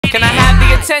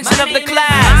attention of the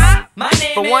class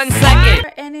for 1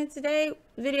 second. And in today's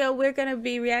video, we're going to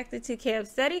be reacting to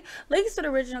KFSteady. Links to the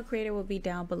original creator will be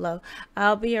down below.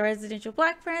 I'll be your residential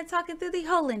black friend talking through the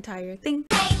whole entire thing.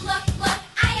 Hey, look,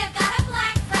 I have got a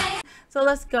black friend. So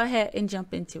let's go ahead and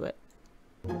jump into it.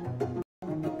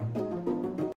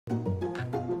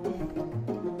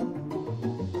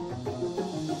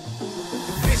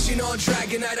 You know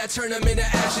Dragonite, I turn them into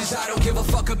ashes. I don't give a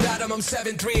fuck about them, I'm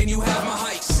 7'3" and you have my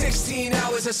height. 16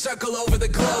 hours, a circle over the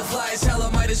globe. Fly as hell,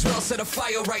 I might as well set a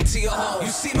fire right to your home.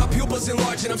 You see my pupils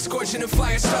enlarge and I'm scorching and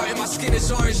fire starting. My skin is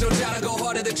orange, no doubt I go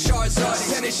harder than Charizard.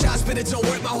 Sending shots, but it don't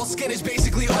work, my whole skin is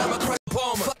basically armor.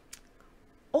 Palmer.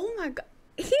 Oh my god,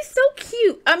 he's so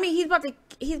cute. I mean,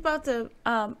 he's about to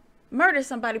murder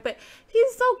somebody, but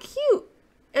he's so cute.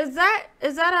 Is that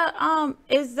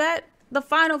the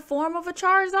final form of a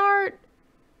Charizard?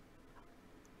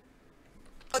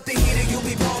 But the heater, you'll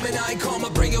be bombing. I ain't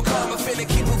Kommo, bring your karma. Finna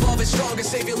keep evolving stronger,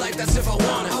 save your life, that's if I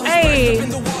wanna. I was hey. up in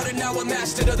the water, now I'm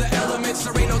mastered of the elements.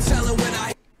 There ain't no telling when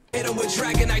I hit him with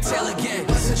Dragonite tail again.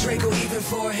 What's a Draco even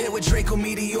for? A hit with Draco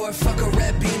Meteor. Fuck a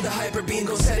red beam, the hyper beam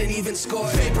gon' set an even score.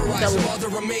 Vaporize all the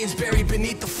remains buried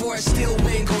beneath the forest. Steel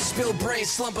wing gon' spill brains,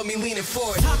 slumping me leaning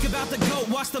forward. Talk about the goat,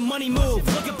 watch the money move.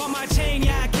 Look up on my chain,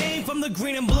 yeah, I came from the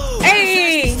green and blue.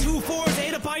 Hey! 2 4s,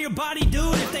 8 up on your body,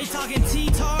 dude. If they talking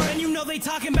T-Tar, and you know they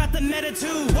talking about the meta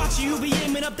too. Watch you be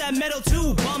aiming up that metal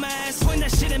too, bum ass. Point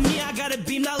that shit at me, I got a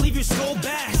beam, I'll leave your skull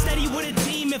back. Steady with a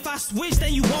team, if I switch,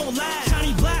 then you won't last.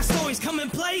 Shiny blast always come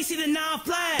and play, see the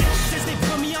non-flash. Since they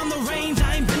put me on the range,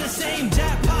 I ain't been the same.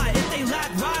 Jackpot, if they lack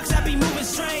rocks, I be moving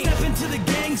strange. Step into the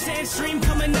gang, sand stream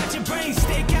coming at your brain.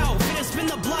 Stick out, finna spin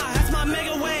the block, that's my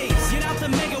mega waves. Get out the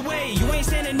mega way, you ain't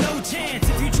standing no chance.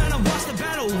 If you tryna watch the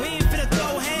battle, we ain't finna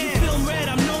throw hands. You film red,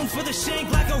 I'm known for the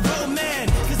shank like a road man.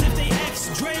 Cause if they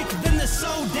X Drake, then they're so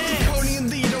dead. Coney and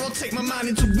leader, I'll take my mind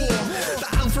into war. The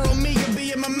Alpha Omega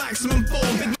be in my maximum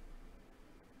form.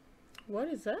 What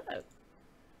is that?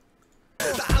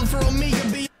 The Alpha Omega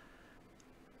be.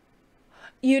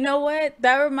 You know what?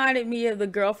 That reminded me of the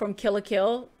girl from Kill la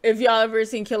Kill. If y'all ever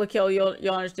seen Kill la Kill, you'll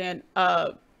understand.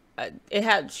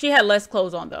 She had less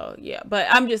clothes on though. Yeah, but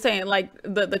I'm just saying, like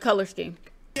the color scheme.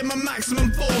 In my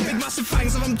maximum form, big massive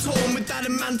fangs of I'm torn with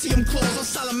adamantium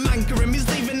claws. I'll Salamancer him, he's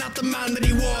leaving out the man that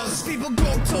he was. People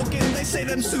go talking, they say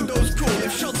them pseudos cool.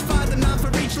 If shots fired, then out for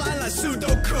each line like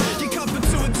Sudoku. You can't put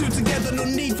 2 and 2 together, no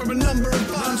need for a number of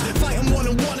bombs. Fight them 1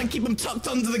 and 1 and keep them tucked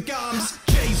under the gums.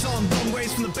 J's on, long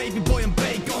ways from the baby boy and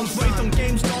bacons. Breeton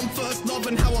games gone, first love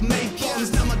and how I made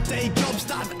bonds. Now my day job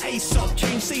started Aesop,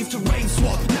 change scenes to rain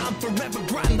swap. Now I'm forever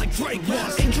grand like Drake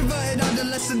was. Introverted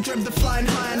adolescent, dreamt of flying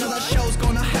high. Another shell's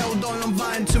gonna held on, I'm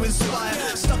vying to inspire.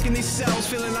 Stuck in these cells,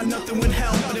 feeling like nothing would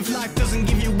help. But if life doesn't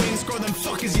give you wings, grow them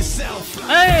fuckers yourself.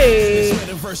 Hey!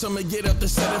 First, I'ma get up to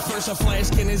set it first. A flash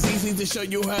skin is easy to show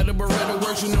you how the Beretta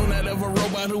works. You know that of a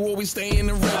robot who always stay in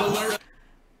the red alert.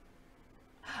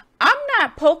 I'm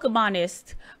not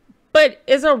Pokemonist, but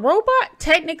is a robot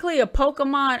technically a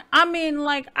Pokemon? I mean,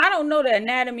 like, I don't know the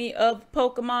anatomy of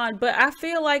Pokemon, but I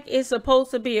feel like it's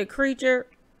supposed to be a creature.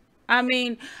 I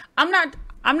mean, I'm not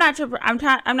trying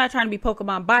to be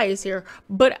Pokemon biased here,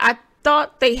 but I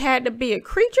thought they had to be a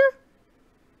creature,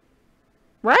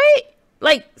 right?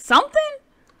 Like something.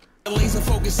 Laser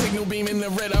focus signal beam in the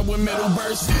red eye with metal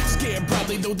burst. Scared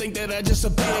probably don't think that I just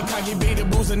appeared. Cocky beta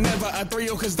bulls and never I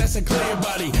 3-0 cause that's a clear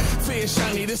body. Fear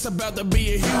shiny, this about to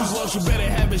be a huge loss. You better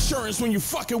have insurance when you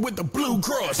fucking with the Blue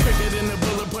Cross. Quicker than the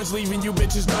bullet punch, leaving you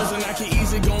bitches nosing. I can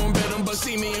easy go and bet them, but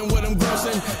see me and what I'm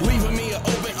grossing. Leaving me a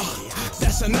open,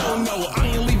 that's a no-no. I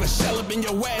ain't leave a shell up in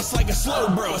your ass like a slow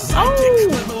bro.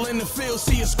 Sidekick, level in the field,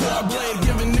 see a squad blade.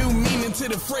 Giving new meaning to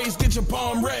the phrase, get your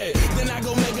palm red. Then I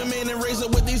go Mega Man and raise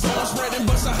up with these arms spread and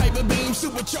bust a hyper beam,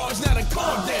 supercharged, not a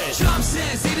calm dash. Chomp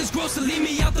says it is gross to leave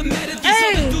me out the meta.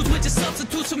 These other dudes with your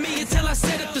substitutes for me until I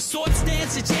set up the sword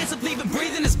stance. A chance of leaving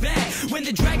breathing is bad. When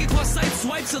the Dragon Claw sight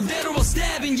swipes a literal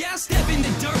stabbing. Yeah, I step in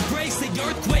the dirt breaks, the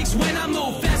earthquakes. When I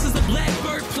move fast as a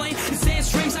blackbird plane. In sand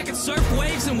streams I can surf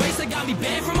waves and waves that got me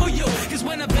banned from OU. Cause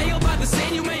when I bail by the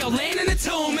sand, you may all land in the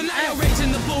tomb. And I outrage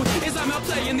in the booth as I'm out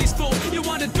playing these fools. You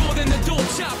want a door, then the door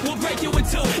chop will break you in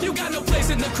two. You got no place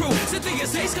in the crew.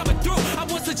 Cynthia's ace coming through. I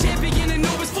was the champion and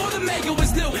knew before the mega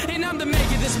was new. And I'm the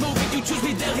mega this movie. You choose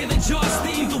me, they'll hear the jaws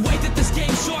theme. The way that this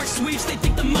game shark sweeps, they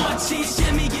think the Monchees.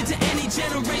 Jimmy get to any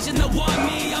generation that want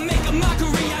me. I make a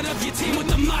mockery out of your team with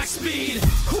the mock speed.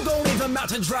 Who gon' leave him out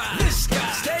to dry? This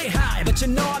guy. Stay high, but you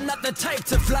know I'm not the type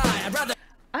to fly. I'd rather.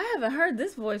 I haven't heard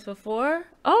this voice before.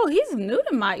 Oh, he's new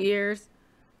to my ears.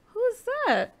 Who is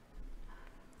that?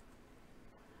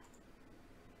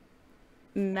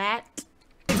 Matt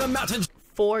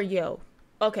for yo.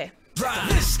 Okay.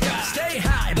 This guy, stay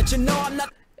high, but you know I'm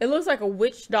not. It looks like a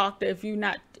witch doctor if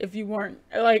you weren't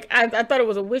like I thought it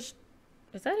was a witch.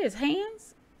 Is that his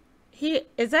hands?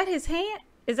 Is that his hand?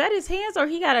 Is that his hands, or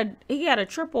he got a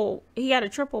triple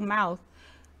mouth?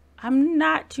 I'm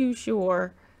not too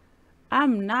sure.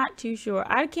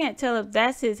 I can't tell if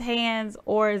that's his hands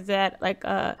or is that like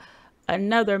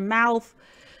another mouth.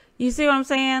 You see what I'm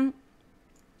saying?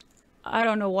 I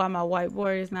don't know why my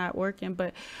whiteboard is not working,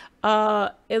 but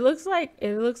it looks like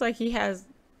he has,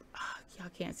 y'all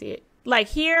can't see it, like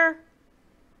here,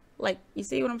 like, you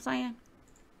see what I'm saying?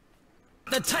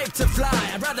 The type to fly,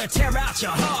 I'd rather tear out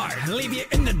your heart and leave you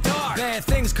in the dark. Bad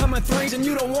things come in threes and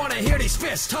you don't want to hear these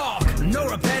fists talk. No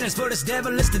repentance for this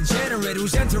devilish degenerate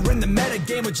who's entering the meta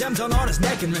game with gems on his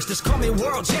neck and wrist. Just call me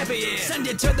world champion. Send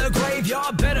you to the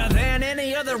graveyard better than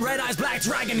any other red eyes black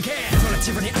dragon can. I call it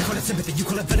tyranny, I call it sympathy, you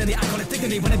call it vanity, I call it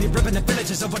dignity. When I be ripping the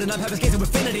villages of what enough heaven's gaze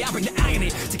with infinity, I bring the agony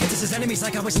to get us as enemies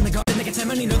like I wish in the garden. They get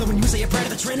many know that when you say a prayer to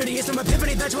the Trinity, it's from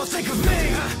epiphany that you'll think of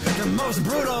me. The most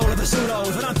brutal of the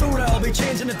pseudos, when I'm through I'll be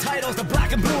changing the titles to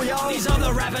black and blue, y'all. These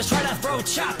other rappers try to throw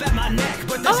chop at my neck,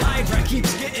 but this Hydra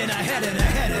keeps getting ahead and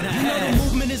ahead and ahead. You know the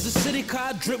movement is acidic,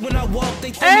 car drip when I walk.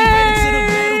 They throw me right into the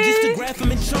battle just to graph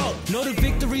them in chalk. Know the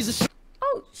victories are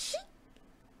Oh,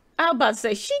 I was about to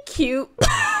say she cute.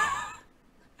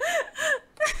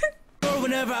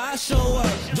 whenever I show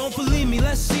up. Don't believe me,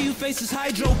 let's see you face this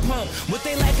hydro pump. What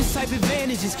they lack is type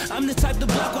advantages. I'm the type to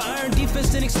block with iron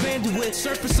defense and expand it with.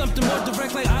 Surf for something more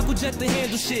direct like Aquajet to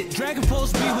handle shit.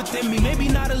 Dragapult be within me, maybe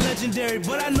not a legendary,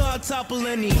 but I know I'll topple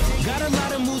any. Got a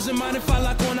lot of moves in mind, if I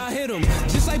lock one, I hit them.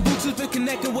 Just like boots with the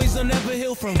connected ways I'll never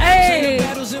heal from. Hey. Trainer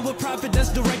battles in with profit, that's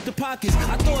direct to pockets.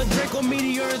 I throw a Draco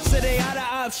meteor and say they out of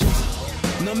options.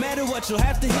 No matter what, you'll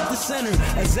have to hit the center.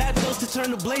 A Zapdos to turn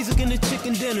the blazer into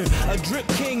chicken dinner. A drip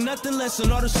king, nothing less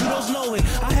than all the pseudos know it.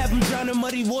 I have them drown in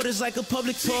muddy waters like a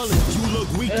public toilet. You look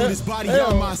weak through this body,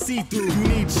 y'all my see-through. You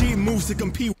need cheat moves to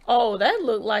compete. Oh, that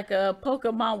looked like a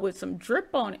Pokemon with some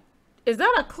drip on it. Is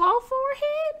that a claw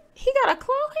forehead? He got a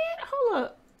claw head? Hold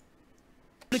up.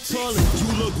 Public toilet.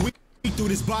 You look weak through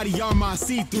this body, y'all my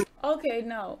see-through. Okay,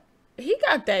 no. He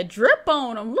got that drip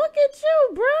on him. Look at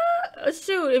you, bruh.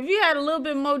 Shoot, if you had a little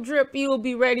bit more drip, you would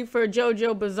be ready for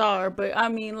JoJo Bizarre. But, I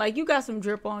mean, like, you got some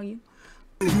drip on you.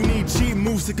 You need cheat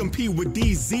moves to compete with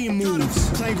these Z moves.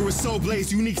 Clanger with Soul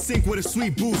Blaze, unique sync with a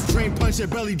sweet boost. Drain punch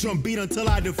and belly drum beat until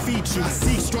I defeat you. I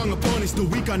seek strong opponents, the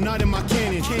weak are not in my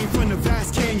cannon. Came from the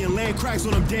vast canyon, land cracks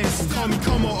when I'm dancing. Call me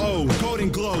Kommo-o,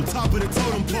 golden glow, top of the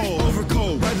totem pole.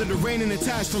 Overcoat, weather the rain and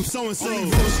attached from so-and-so.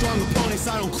 Only real strong opponents,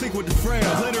 I don't click with the frail.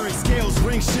 Glittering scales,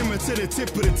 ring shimmer to the tip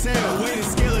of the tail. Weight and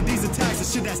scale of these attacks, the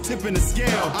shit that's tipping the scale.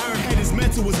 Ironhead is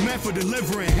mental, was meant for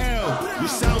delivering hell. Your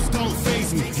sounds don't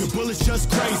faze me, your bullets just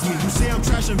crazy. You say I'm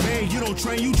trash and vain, you don't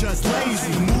train, you just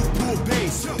lazy. The move pull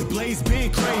base, the blaze been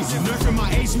crazy. Nerfing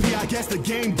my HP, I guess the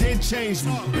game did change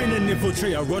me. Been an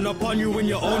infiltrator, run up on you in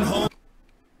your own home.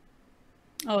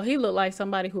 Oh, he looked like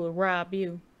somebody who would rob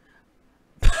you.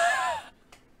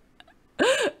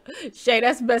 Shay,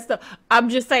 that's messed up. I'm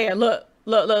just saying, look.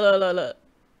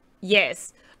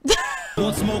 Yes.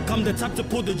 Want smoke, I'm the type to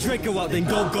pull the Draco out, then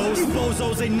go. You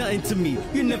bozos ain't nothing to me.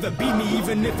 You never beat me,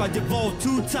 even if I devolve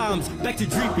 2 times. Back to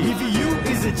Dreepy. EVU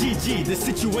is a GG, the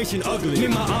situation ugly. Me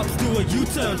and my ops do a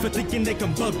U-turn for thinking they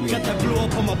can bug me. Got that blue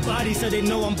up on my body, so they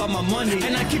know I'm about my money.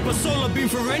 And I keep a solar beam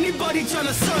for anybody trying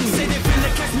to sun me. Say they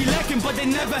finna catch me lacking, but they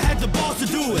never had the balls to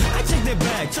do it. I check their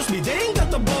bag, trust me, they ain't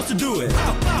got the balls to do it.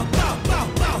 Bow, bow, bow, bow,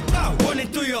 bow, bow. Running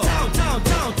through your town.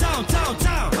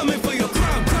 Coming for your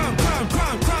crown.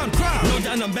 No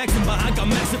down, I'm backing, but I got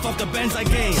massive off the bands I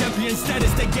gained. Champion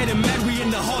status, they getting mad, we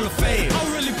in the Hall of Fame.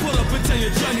 I'll really pull up and tell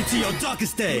your journey to your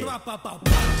darkest day.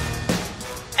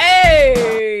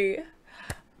 Hey!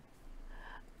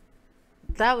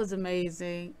 That was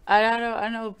amazing. I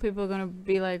know people are gonna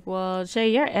be like, well, Shay,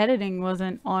 your editing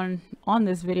wasn't on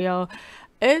this video.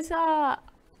 It's I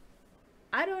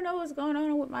don't know what's going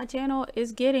on with my channel.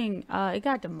 It's getting it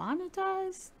got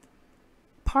demonetized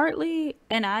partly,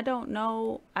 and I don't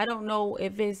know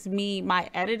if it's me, my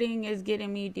editing is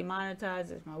getting me demonetized,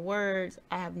 it's my words.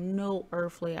 I have no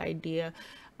earthly idea,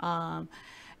 and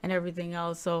everything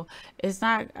else. So it's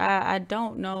not, I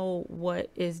don't know what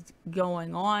is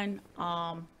going on.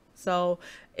 So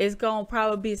it's gonna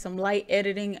probably be some light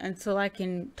editing until I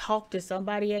can talk to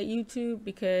somebody at YouTube,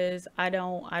 because I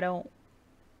don't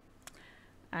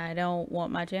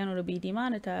want my channel to be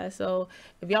demonetized. So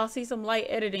if y'all see some light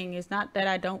editing, it's not that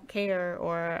I don't care,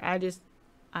 or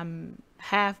I'm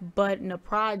half butting a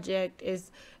project. It's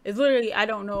literally, I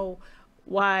don't know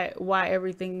why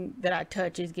everything that I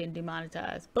touch is getting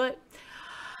demonetized. But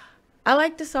I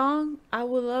like the song. I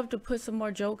would love to put some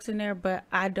more jokes in there, but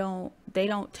they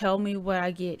don't tell me what I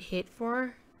get hit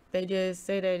for. They just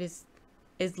say that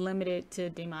it's limited to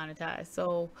demonetized.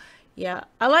 So yeah,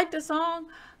 I like the song.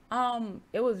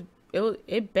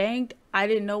 It banged. I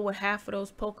didn't know what half of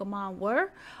those Pokemon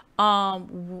were.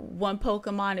 One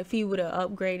Pokemon, if he would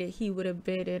have upgraded, he would have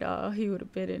been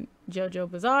in JoJo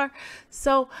Bizarre.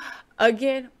 So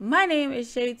again, my name is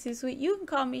Shaytosweet. You can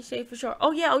call me Shay for short.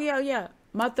 Oh yeah.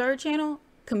 My third channel,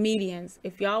 comedians.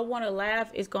 If y'all want to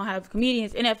laugh, it's gonna have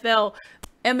comedians, NFL,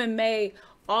 MMA,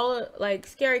 all like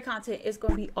scary content. It's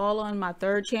gonna be all on my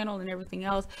third channel and everything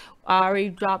else. I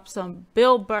already dropped some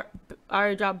Bill Burr.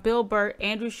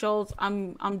 Andrew Schultz.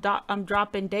 I'm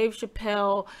dropping Dave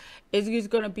Chappelle. It's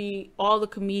gonna be all the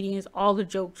comedians. All the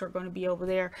jokes are gonna be over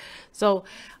there. So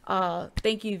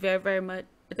thank you very much.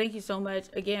 Thank you so much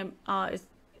again.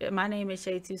 My name is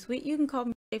Shaytosweet. You can call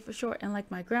me Shay for short, and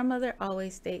like my grandmother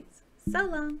always states, so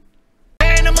long.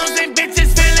 Animals and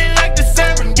bitches feeling like the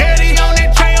Serengeti. On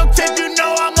that trail tip, you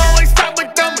know I'm always top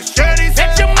with the machetes.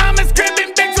 At your mama's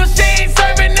cribbing bitch, so she ain't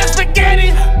serving the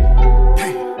spaghetti.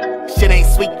 Hey, shit ain't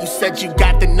sweet, you said you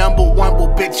got the #1,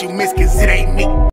 well bitch you miss, cause it ain't me.